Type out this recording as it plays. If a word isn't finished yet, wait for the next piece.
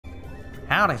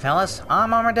Howdy fellas,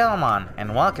 I'm Armadillo,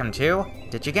 and welcome to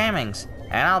Digigamings,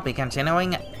 and I'll be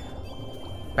continuing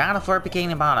Battle for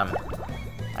Bikini Bottom.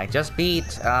 I just beat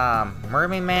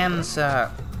Mermaid Man's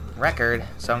record,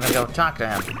 so I'm gonna go talk to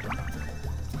him.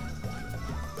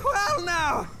 Well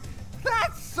now,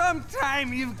 that's some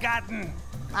time you've gotten.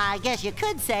 I guess you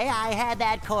could say I had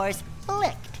that course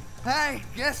licked. I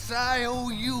guess I owe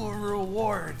you a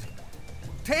reward.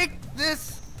 Take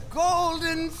this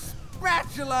golden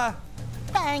spatula.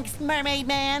 Thanks, Mermaid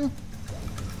Man.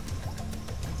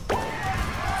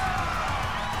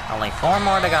 Only 4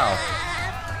 more to go.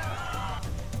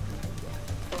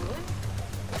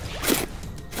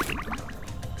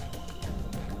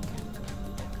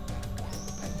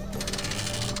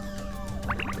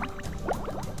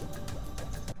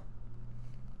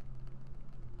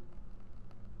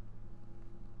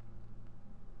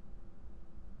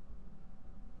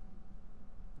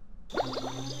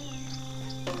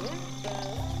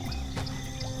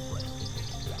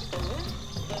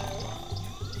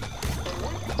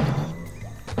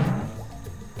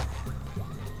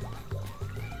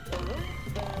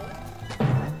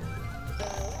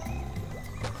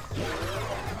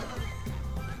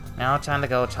 Now time to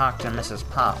go talk to Mrs.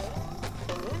 Puff.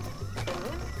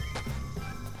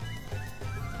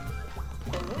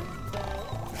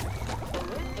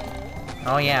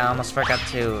 Oh yeah, I almost forgot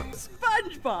to...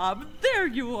 SpongeBob, there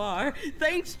you are!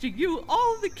 Thanks to you,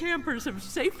 all the campers have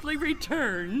safely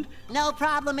returned. No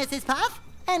problem, Mrs. Puff.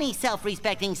 Any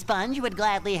self-respecting sponge would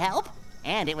gladly help.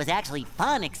 And it was actually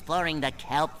fun exploring the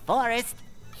kelp forest.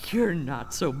 You're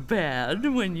not so bad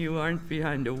when you aren't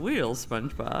behind a wheel,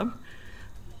 SpongeBob.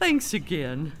 Thanks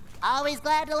again. Always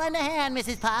glad to lend a hand,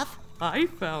 Mrs. Puff. I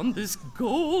found this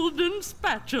golden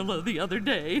spatula the other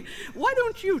day. Why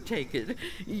don't you take it?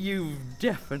 You've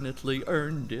definitely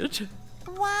earned it.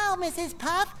 Wow, Mrs.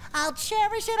 Puff. I'll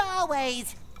cherish it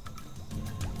always.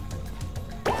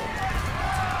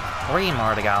 3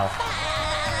 more to go.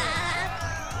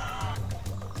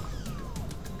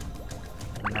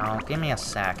 No, give me a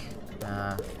sec.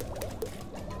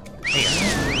 Here.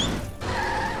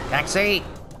 Taxi!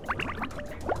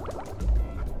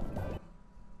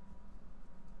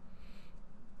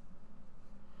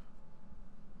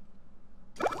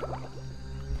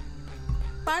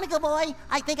 Barnacle Boy,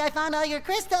 I think I found all your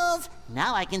crystals.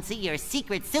 Now I can see your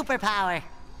secret superpower.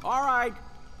 All right,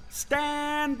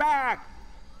 stand back.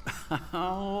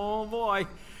 Oh boy.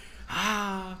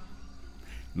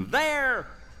 There.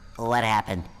 What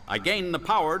happened? I gained the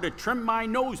power to trim my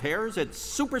nose hairs at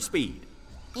super speed.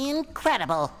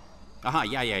 Incredible.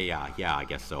 Yeah, I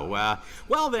guess so.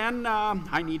 Well then,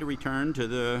 I need to return to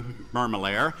the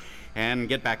Mermalair and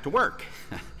get back to work.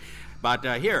 But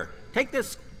here, take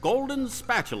this golden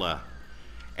spatula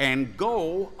and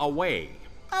go away.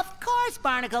 Of course,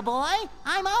 Barnacle Boy.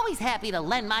 I'm always happy to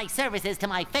lend my services to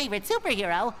my favorite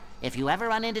superhero. If you ever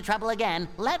run into trouble again,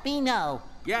 let me know.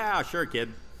 Yeah, sure,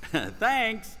 kid.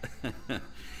 Thanks.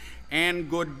 And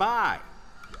goodbye.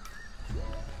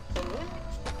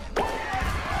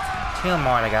 2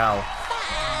 more to go.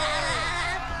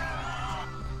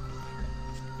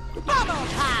 Bubble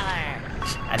Parlor!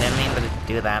 I didn't mean to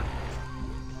do that.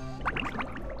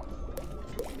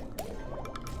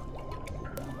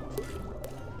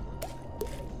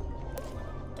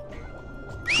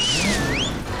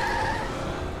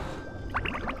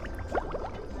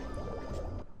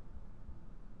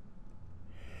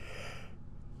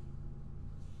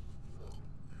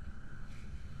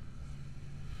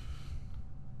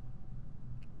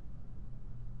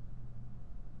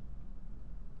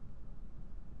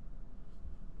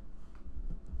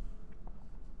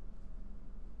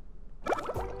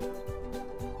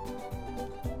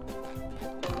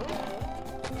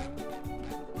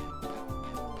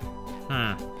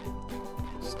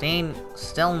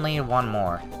 Still need 1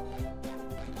 more.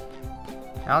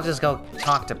 I'll just go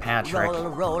talk to Patrick.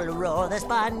 Roll the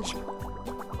sponge.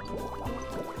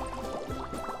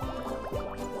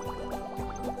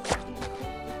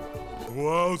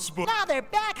 Wow, Now they're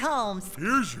back home.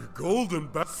 here's your golden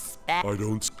I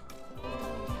don't...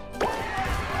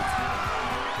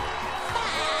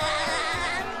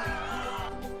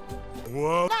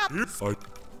 Wow, here's...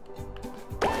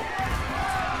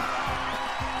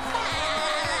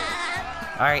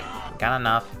 Alright, got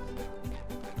enough.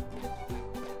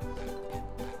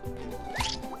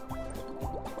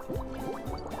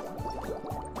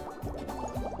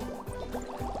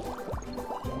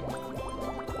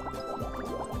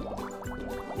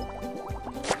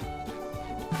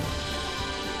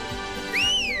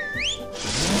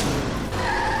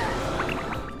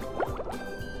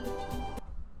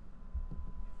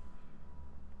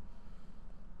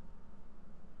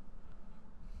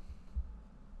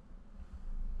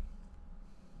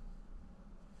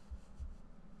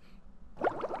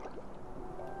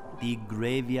 the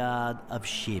graveyard of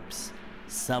ships.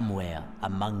 Somewhere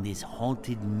among this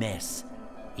haunted mess,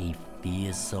 a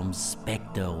fearsome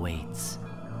specter waits.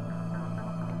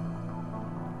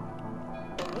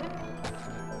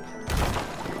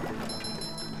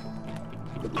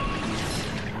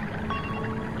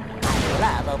 I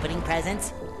love opening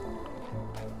presents.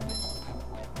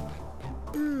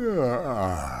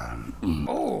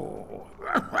 Oh,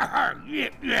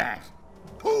 yes.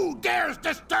 Who dares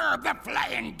disturb the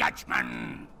Flying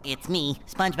Dutchman? It's me,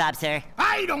 SpongeBob, sir.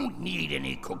 I don't need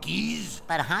any cookies.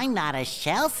 But I'm not a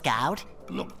Shell Scout.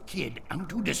 Look, kid, I'm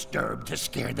too disturbed to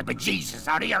scare the bejesus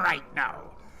out of you right now.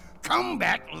 Come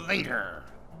back later.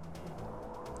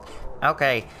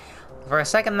 Okay. For a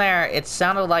second there, it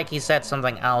sounded like he said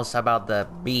something else about the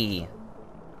bee.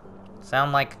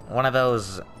 Sound like one of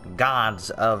those gods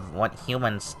of what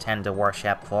humans tend to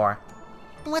worship for.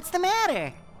 What's the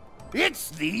matter?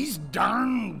 It's these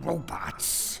darn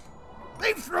robots.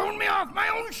 They've thrown me off my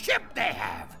own ship, they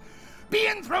have.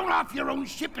 Being thrown off your own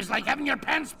ship is like having your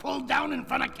pants pulled down in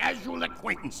front of casual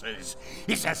acquaintances.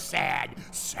 It's a sad,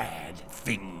 sad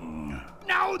thing.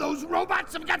 Now those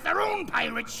robots have got their own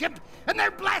pirate ship, and they're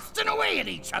blasting away at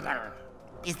each other.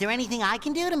 Is there anything I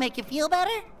can do to make you feel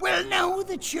better? Well, now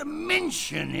that you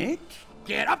mention it,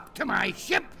 get up to my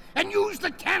ship and use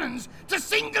the cannons to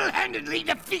single-handedly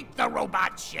defeat the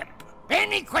robot ship.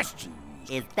 Any questions?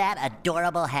 Is that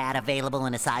adorable hat available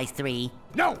in a size 3?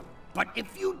 No, but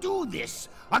if you do this,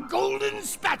 a golden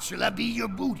spatula be your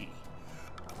booty.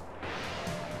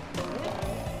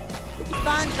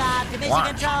 SpongeBob, to mission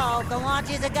Launch. control. The launch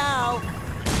is a go.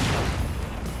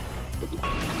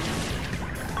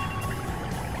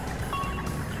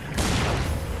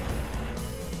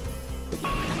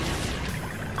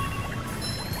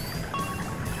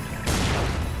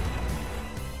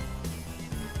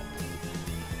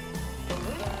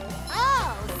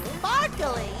 Oh,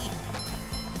 sparkly.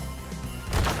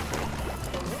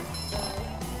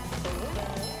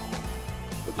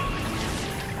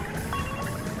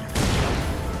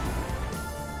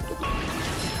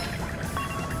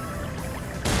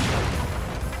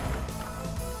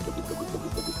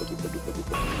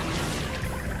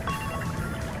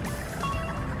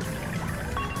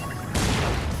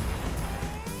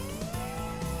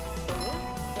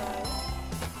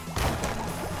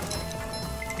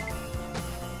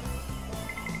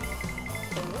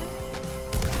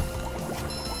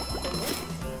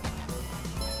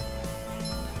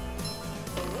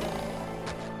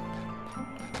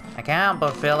 I can't help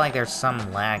but feel like there's some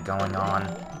lag going on.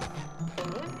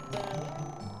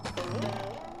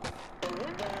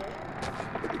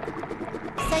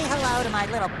 Say hello to my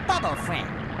little bubble friend.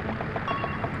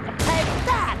 Take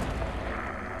that!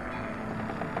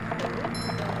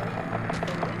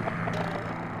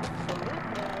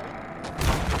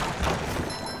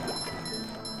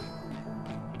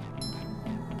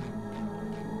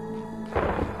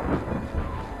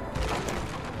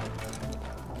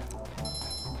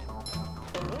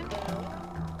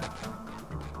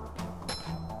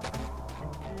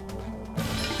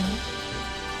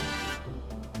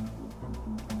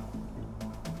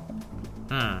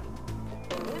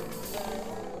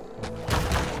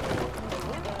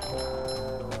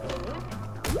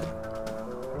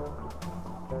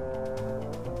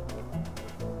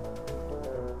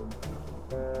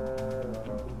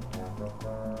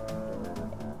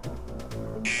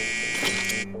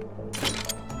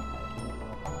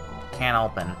 Can't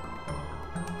open.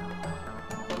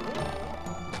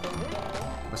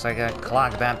 Looks like I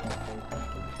clogged that.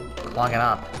 Clog it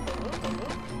up.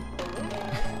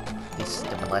 These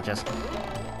stupid ledges.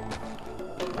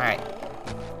 Alright.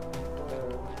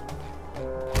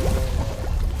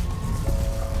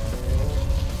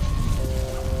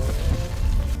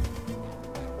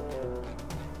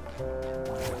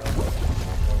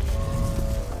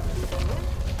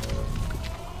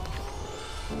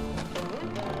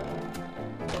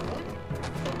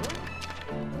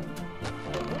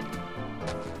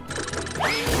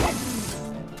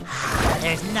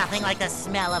 There's nothing like the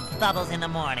smell of bubbles in the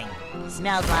morning.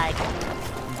 Smells like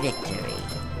victory.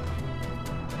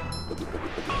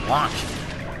 Launch.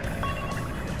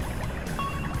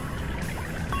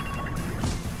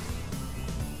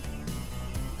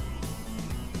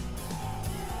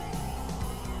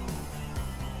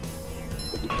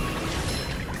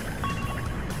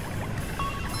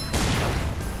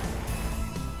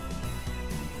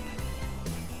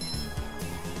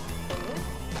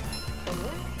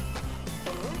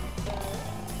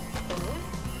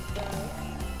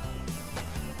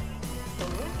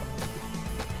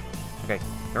 Okay,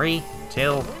 3,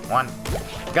 2, 1,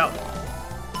 go!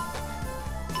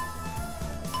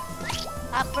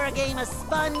 for a game of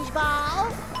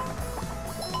SpongeBob?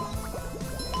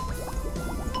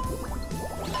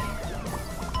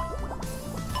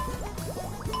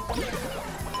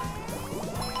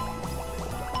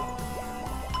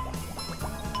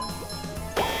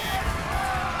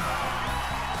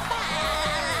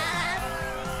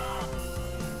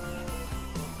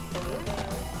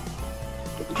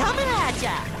 Coming at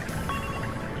ya!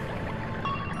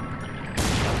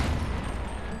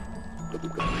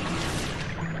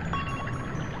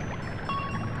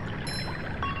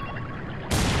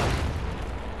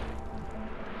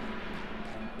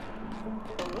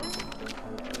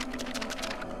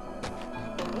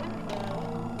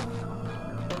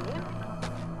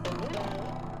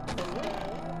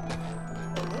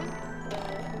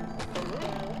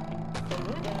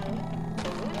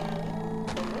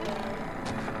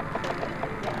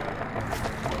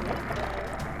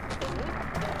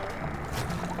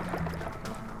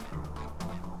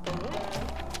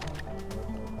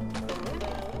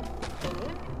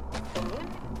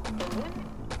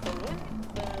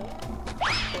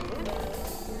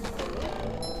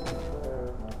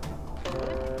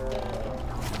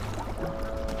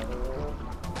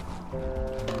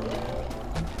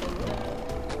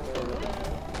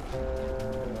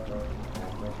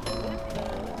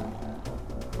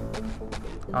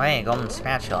 Oh hey, golden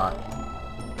spatula.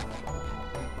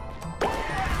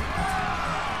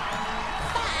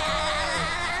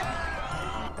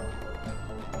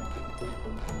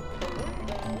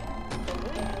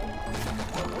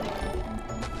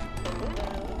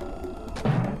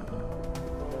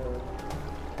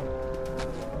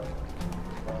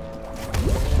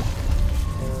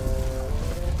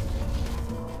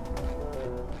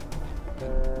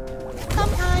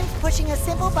 Sometimes pushing a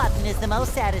simple button is the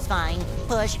most satisfying.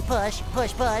 Push, push,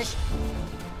 push, push.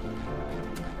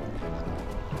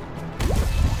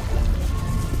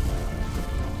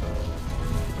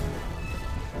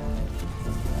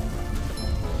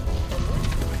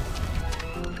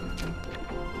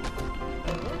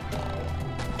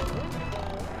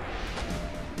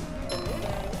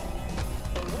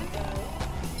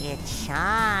 It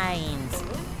shines.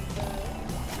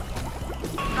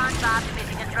 SpongeBob to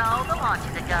mission control, the launch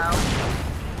is a go.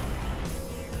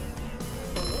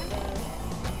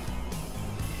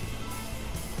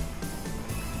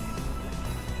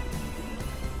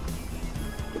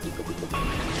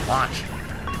 Launch.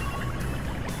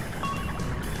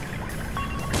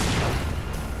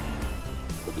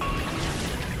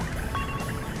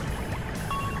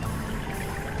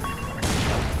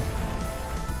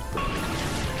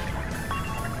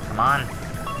 Come on.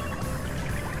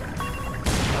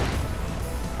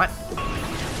 What?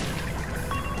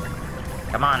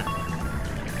 Come on.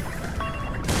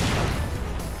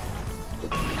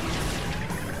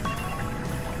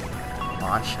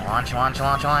 Launch, launch, launch,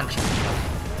 launch, launch.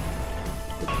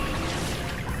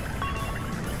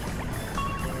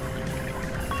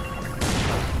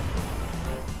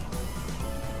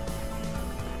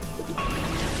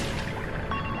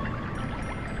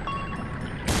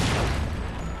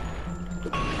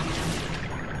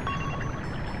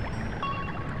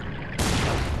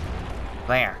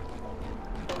 There.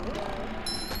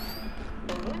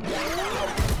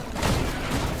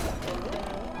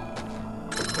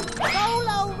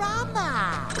 Bolorama!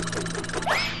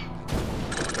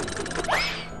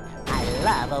 I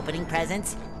love opening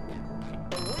presents.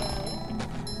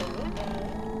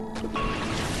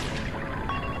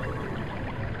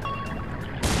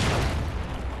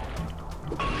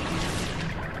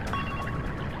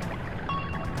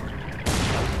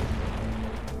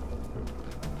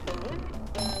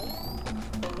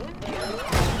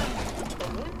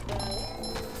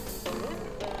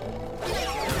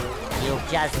 You've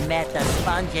just met the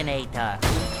Sponginator.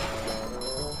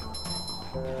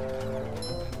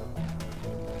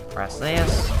 Press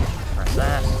this. Press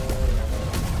this.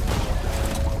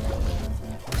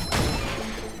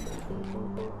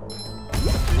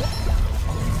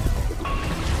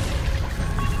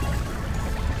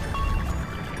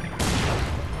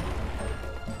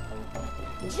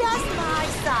 Just my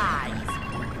size.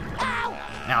 Ow!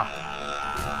 No.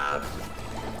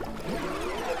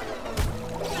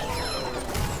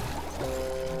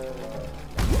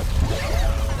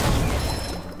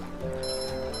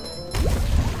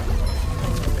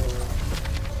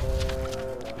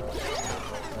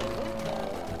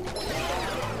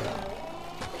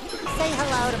 Say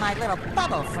hello to my little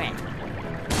bubble friend.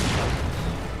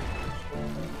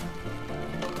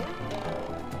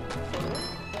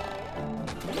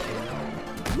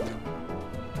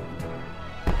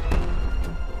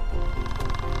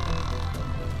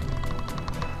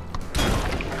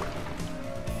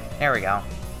 There we go.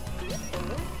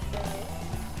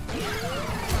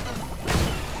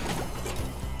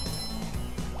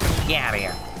 Get out of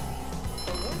here.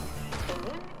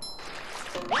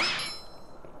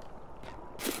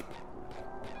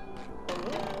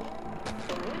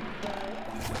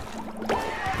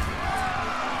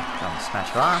 Don't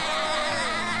smash off.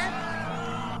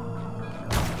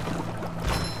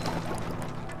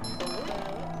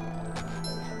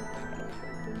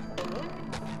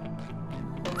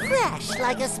 Fresh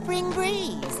like a spring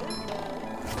breeze.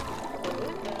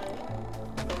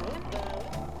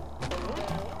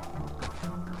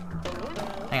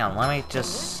 Hang on, let me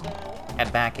just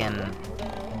head back and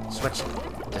switch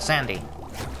to Sandy.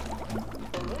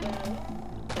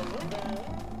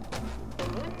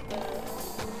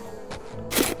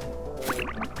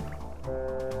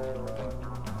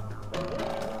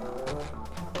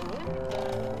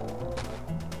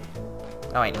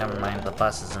 Oh wait, never mind, the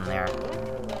bus is in there.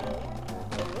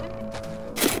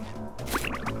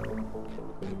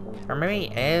 Or maybe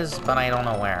it is, but I don't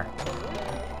know where.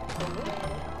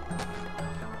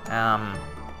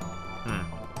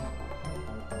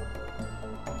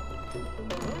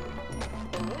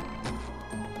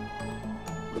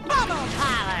 Bubble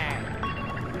Parlor!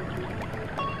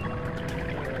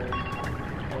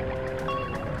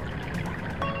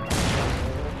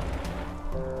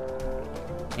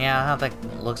 Yeah, I'll have to,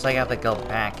 looks like I have to go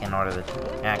back in order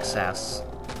to access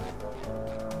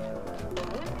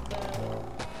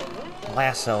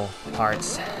lasso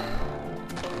parts.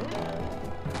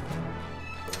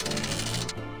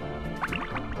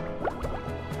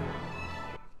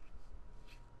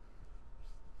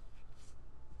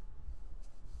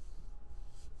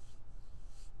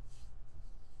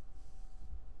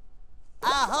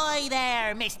 Ahoy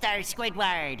there, Mr.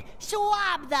 Squidward!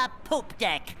 Swab the poop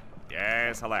deck!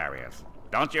 Yes, hilarious.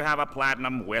 Don't you have a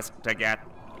platinum whisk to get?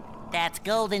 That's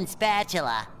golden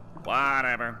spatula.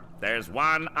 Whatever. There's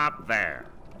one up there.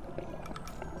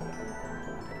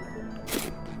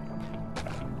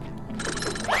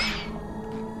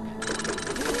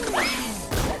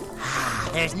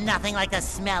 There's nothing like the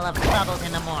smell of bubbles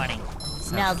in the morning.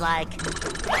 Smells like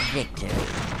victory.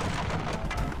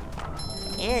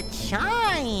 It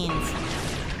shines.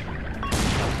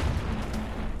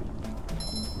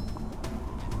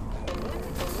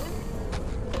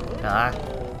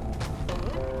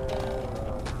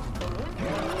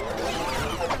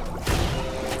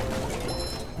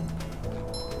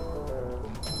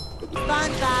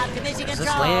 SpongeBob, Commission Is this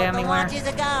Control, way the anywhere? launch is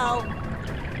a go.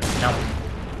 Nope.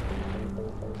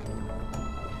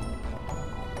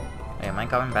 Wait, am I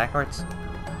going backwards?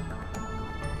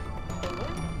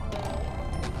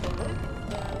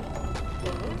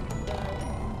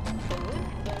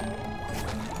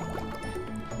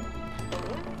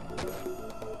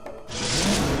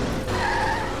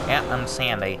 Yeah, I'm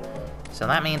Sandy. So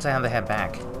that means I have to head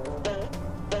back.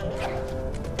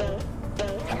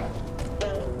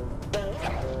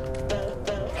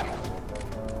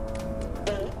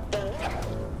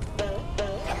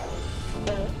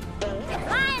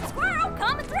 Flying squirrel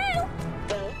coming through!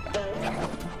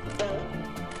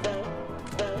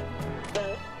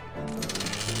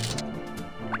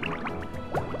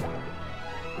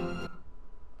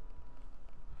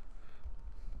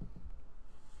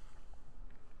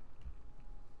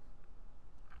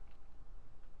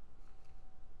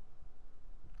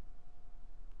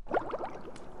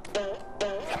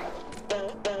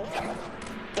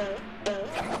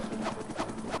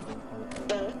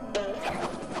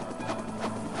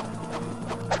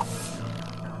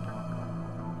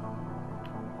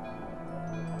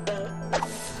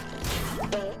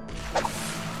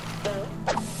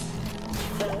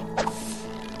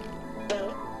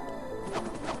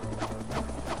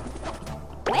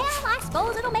 Well, I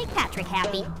suppose it'll make Patrick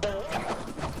happy.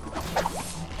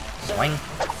 Swing.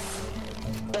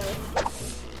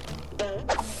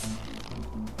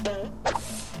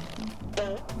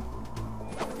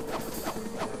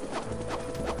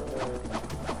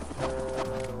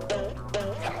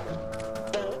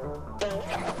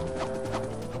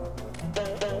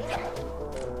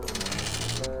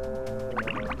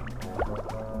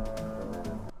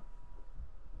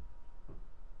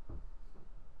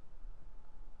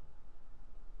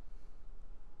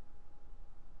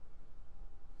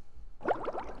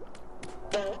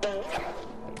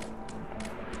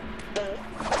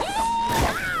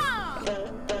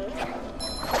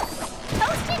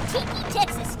 Toasted Tiki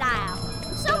Texas style.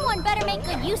 Someone better make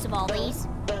good use of all these.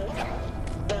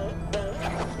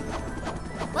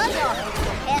 Buzz off, you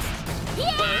little pest.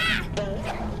 Yeah!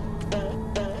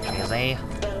 Easy.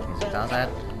 Easy does it.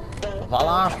 Fall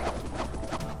off.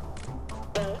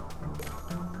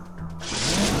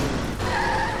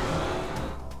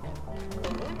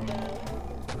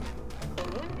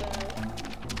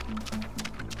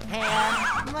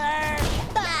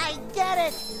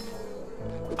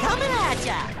 it! Coming at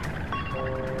ya!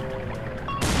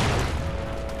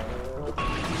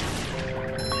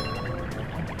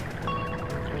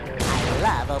 I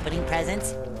love opening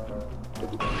presents.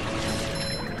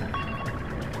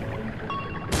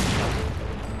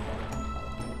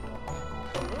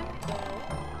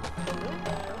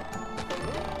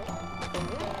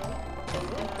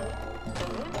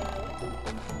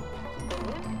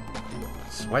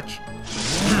 Switch.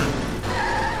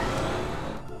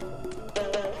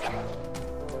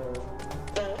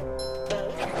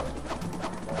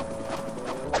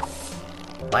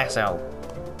 Lasso.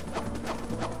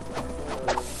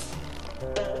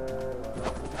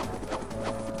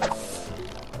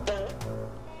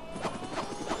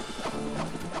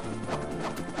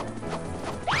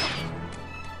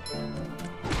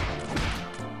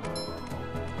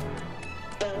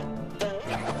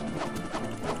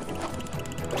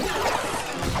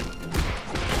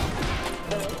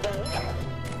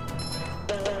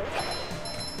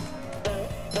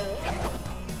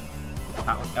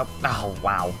 Oh,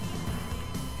 wow.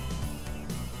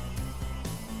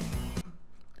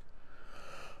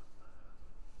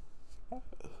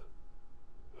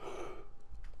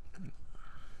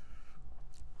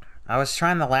 I was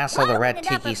trying to lasso the red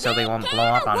tiki so they won't blow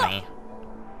up on me.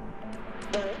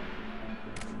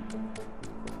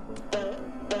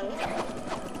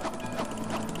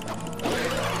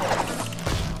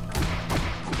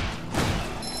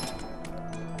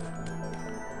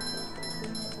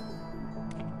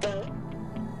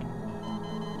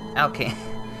 Okay,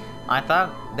 I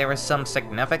thought there was some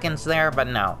significance there, but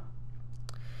no.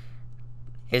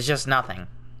 It's just nothing.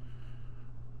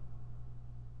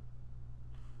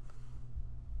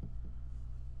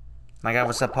 Like, I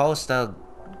was supposed to...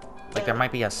 Like, there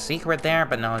might be a secret there,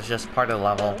 but no, it's just part of the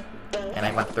level. And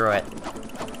I went through it.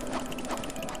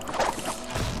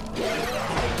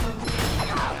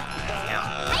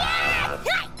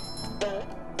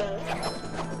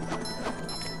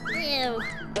 Ew.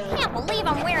 Can't believe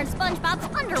I'm wearing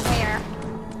SpongeBob's underwear.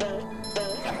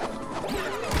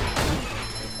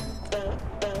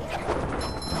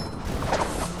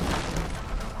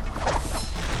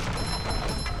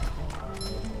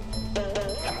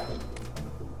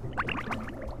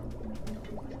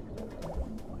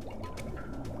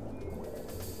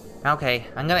 Okay,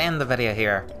 I'm gonna end the video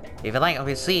here. If you like what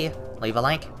you see, leave a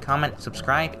like, comment,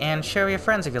 subscribe, and share with your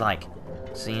friends if you like.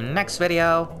 See you next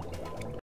video!